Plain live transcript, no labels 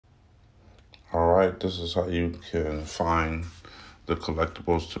right, this is how you can find the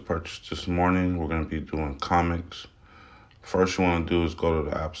collectibles to purchase this morning. We're going to be doing comics. First you want to do is go to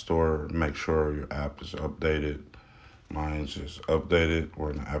the App Store, make sure your app is updated. Mine's is updated. We're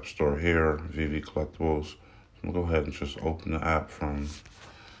in the App Store here, Veve Collectibles. I'm going to go ahead and just open the app from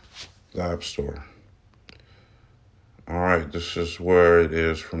the App Store. All right, this is where it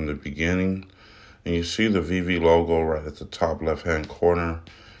is from the beginning. And you see the Veve logo right at the top left-hand corner.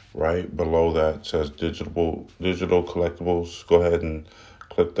 Right below that says digital collectibles. Go ahead and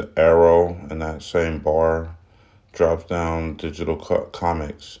click the arrow in that same bar. Drops down digital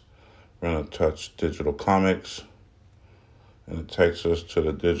comics. We're going to touch digital comics. And it takes us to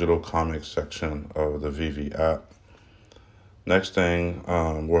the digital comics section of the Veve app. Next thing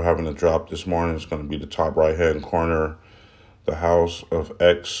we're having a drop this morning is going to be the top right-hand corner. The House of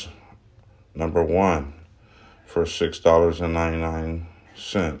X #1 for $6.99.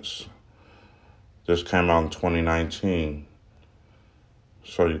 This came out in 2019.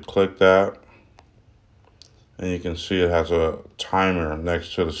 So you click that and you can see it has a timer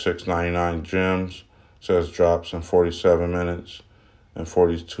next to the $6.99 gems. It says drops in 47 minutes and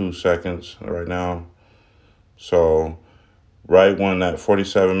 42 seconds right now. So right when that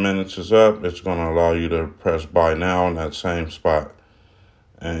 47 minutes is up, it's going to allow you to press buy now in that same spot.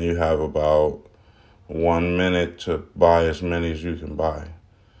 And you have about 1 minute to buy as many as you can buy.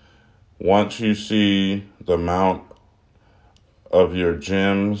 Once you see the amount of your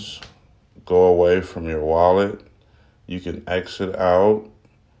gems go away from your wallet, you can exit out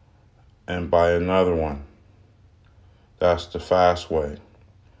and buy another one. That's the fast way.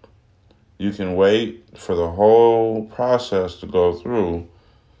 You can wait for the whole process to go through,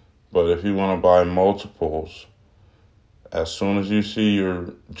 but if you want to buy multiples, as soon as you see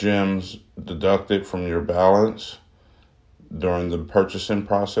your gems deducted from your balance during the purchasing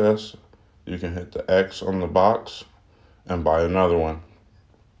process, you can hit the X on the box and buy another one.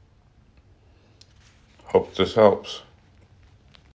 Hope this helps.